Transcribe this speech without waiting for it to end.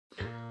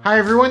Hi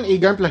everyone,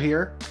 Gunpla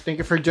here. Thank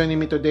you for joining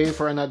me today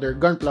for another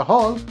Gunpla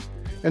Haul.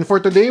 And for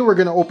today, we're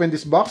gonna open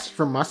this box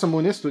from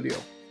Masamune Studio.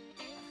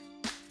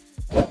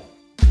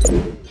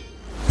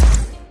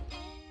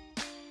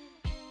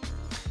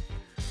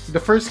 The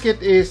first kit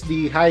is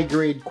the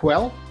high-grade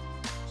Quell.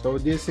 So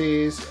this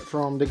is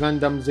from the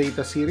Gundam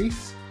Zeta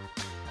series.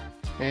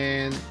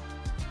 And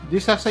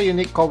this has a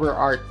unique cover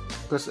art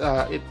because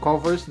it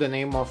covers the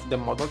name of the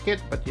model kit.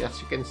 But as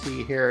you can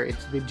see here,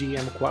 it's the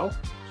GM Quell.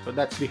 So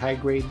that's the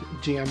high-grade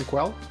GM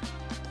Quell.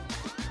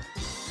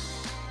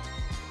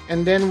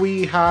 And then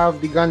we have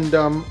the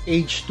Gundam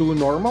Age 2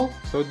 Normal.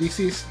 So this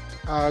is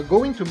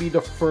going to be the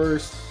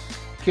first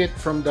kit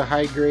from the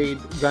high-grade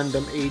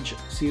Gundam Age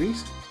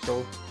series.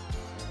 So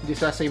this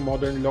has a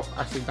modern look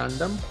as a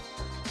Gundam.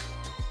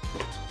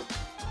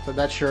 So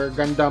that's your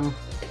Gundam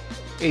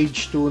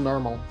Age 2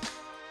 Normal.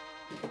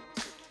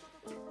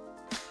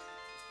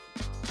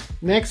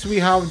 Next, we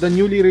have the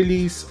newly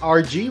released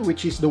RG,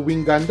 which is the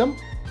Wing Gundam.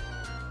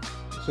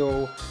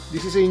 So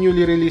this is a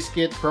newly released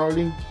kit,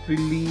 probably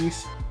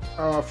released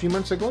a few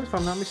months ago if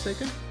I'm not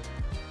mistaken.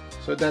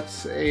 So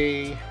that's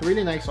a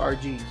really nice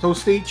RG. So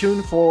stay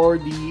tuned for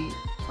the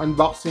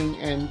unboxing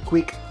and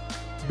quick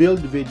build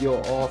video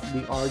of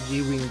the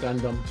RG Wing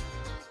Gundam.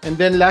 And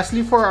then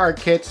lastly, for our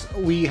kits,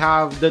 we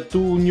have the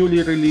two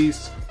newly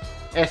released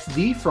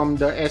SD from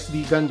the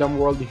SD Gundam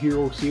World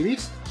Hero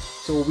series.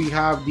 So we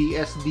have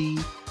the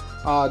SD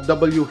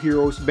W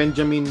Heroes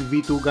Benjamin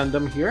V2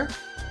 Gundam here.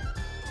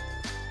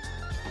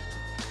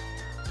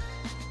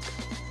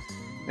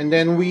 And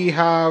then we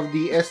have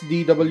the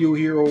SDW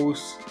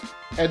Heroes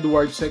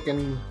Edward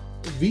II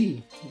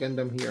V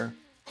Gundam here.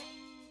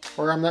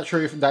 Or I'm not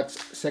sure if that's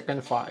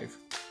second 5.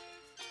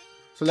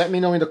 So let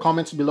me know in the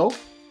comments below.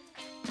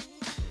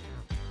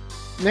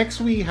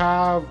 Next, we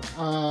have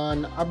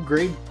an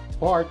upgrade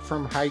part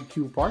from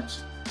HiQ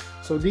Parts.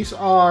 So these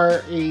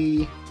are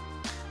a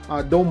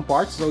dome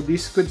parts. So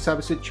this could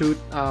substitute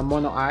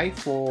Mono Eye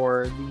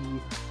for the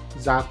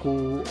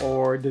Zaku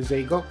or the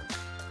Zago,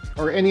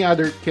 or any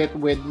other kit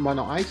with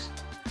mono eyes.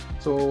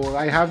 So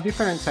I have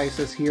different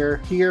sizes here.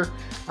 Here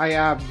I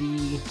have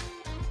the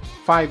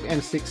 5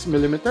 and 6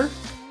 millimeter,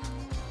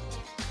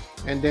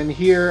 and then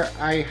here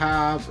I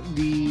have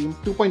the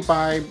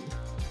 2.5,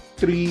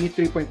 3,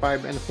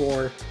 3.5, and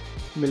 4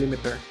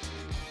 millimeter.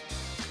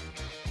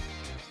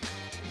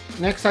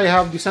 Next, I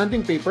have the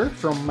sanding paper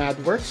from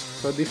Madworks.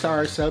 So these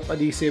are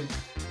self-adhesive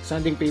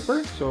sanding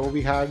paper. So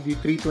we have the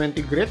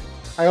 320 grit.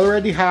 I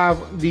already have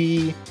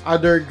the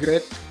other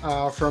grit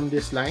from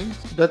this line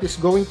that is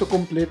going to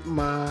complete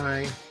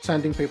my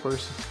sanding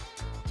papers.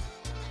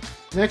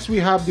 Next, we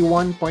have the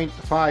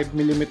 1.5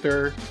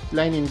 millimeter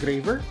line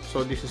engraver.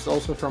 So this is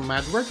also from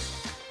Madworks.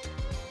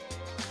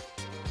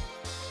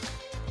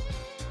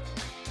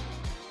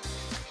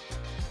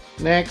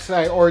 Next,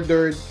 I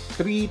ordered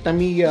 3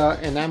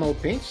 Tamiya enamel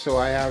paints. So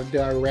I have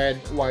the red,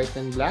 white,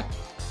 and black.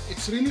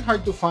 It's really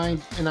hard to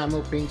find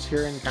enamel paints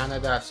here in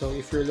Canada, so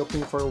if you're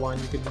looking for one,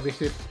 you could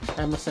visit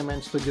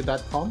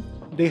msmnstudio.com.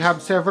 They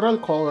have several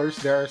colors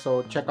there,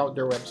 so check out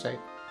their website.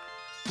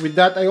 With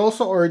that, I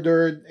also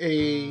ordered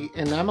a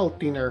enamel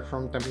thinner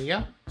from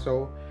Tamiya.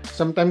 So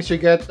sometimes you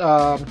get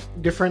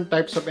different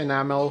types of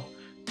enamel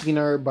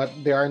thinner, but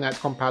they are not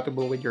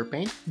compatible with your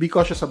paint. Be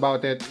cautious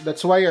about it.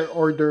 That's why I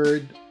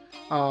ordered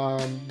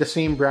the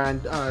same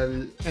brand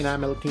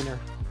enamel thinner.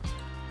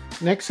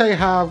 Next, I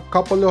have a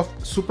couple of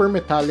super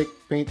metallic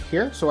paint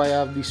here. So I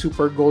have the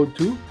Super Gold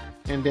 2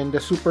 and then the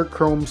Super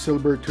Chrome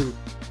Silver 2.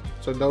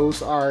 So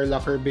those are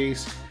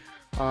lacquer-based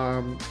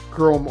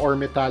chrome or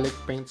metallic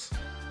paints.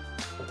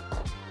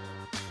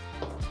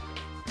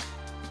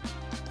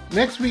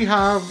 Next, we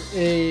have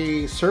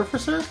a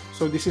surfacer.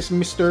 So this is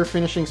Mr.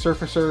 Finishing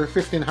Surfacer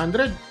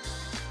 1500.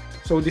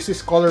 So this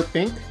is color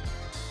pink.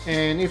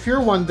 And if you're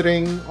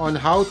wondering on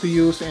how to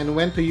use and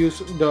when to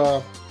use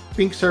the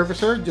pink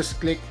surfacer, just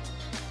click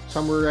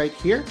somewhere right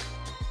here.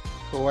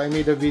 So I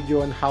made a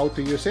video on how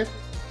to use it.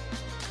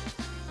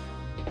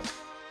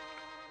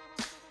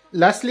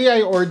 Lastly,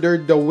 I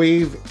ordered the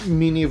Wave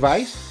Mini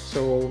Vise.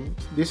 So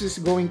this is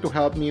going to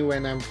help me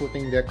when I'm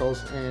putting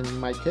decals in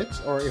my kits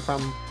or if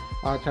I'm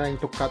trying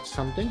to cut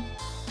something.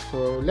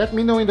 So let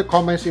me know in the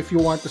comments if you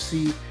want to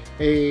see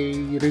a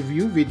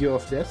review video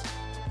of this.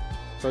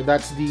 So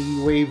that's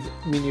the Wave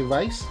Mini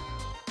Vise.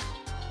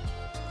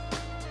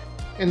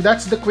 And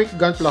that's the quick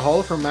Gunpla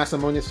haul from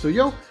Masamune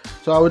Studio.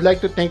 So I would like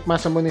to thank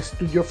Masamune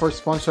Studio for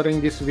sponsoring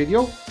this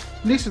video.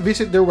 Please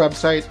visit their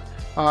website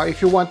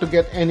if you want to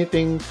get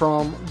anything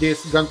from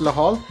this Gunpla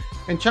haul.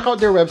 And check out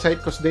their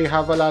website because they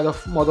have a lot of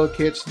model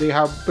kits. They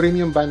have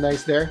premium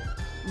Bandais there.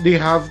 They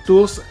have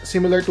tools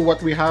similar to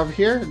what we have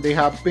here. They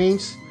have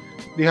paints,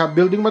 they have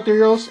building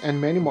materials, and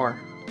many more.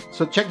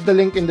 So check the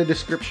link in the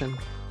description.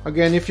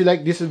 Again, if you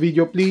like this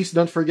video, please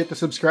don't forget to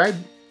subscribe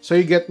so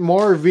you get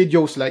more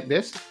videos like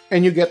this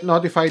and you get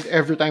notified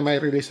every time I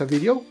release a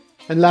video.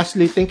 And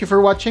lastly, thank you for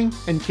watching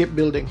and keep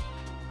building.